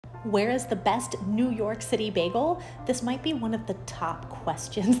Where is the best New York City bagel? This might be one of the top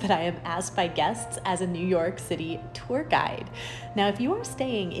questions that I am asked by guests as a New York City tour guide. Now, if you are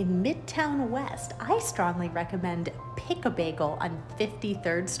staying in Midtown West, I strongly recommend Pick-a-Bagel on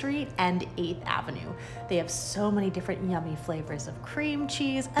 53rd Street and 8th Avenue. They have so many different yummy flavors of cream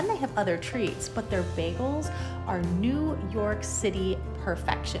cheese, and they have other treats, but their bagels are New York City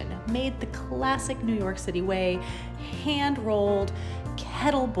perfection, made the classic New York City way, hand-rolled,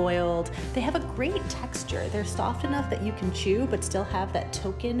 kettle boiled. They have a great texture. They're soft enough that you can chew, but still have that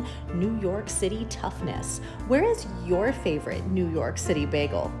token New York City toughness. Where is your favorite New York City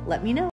bagel? Let me know.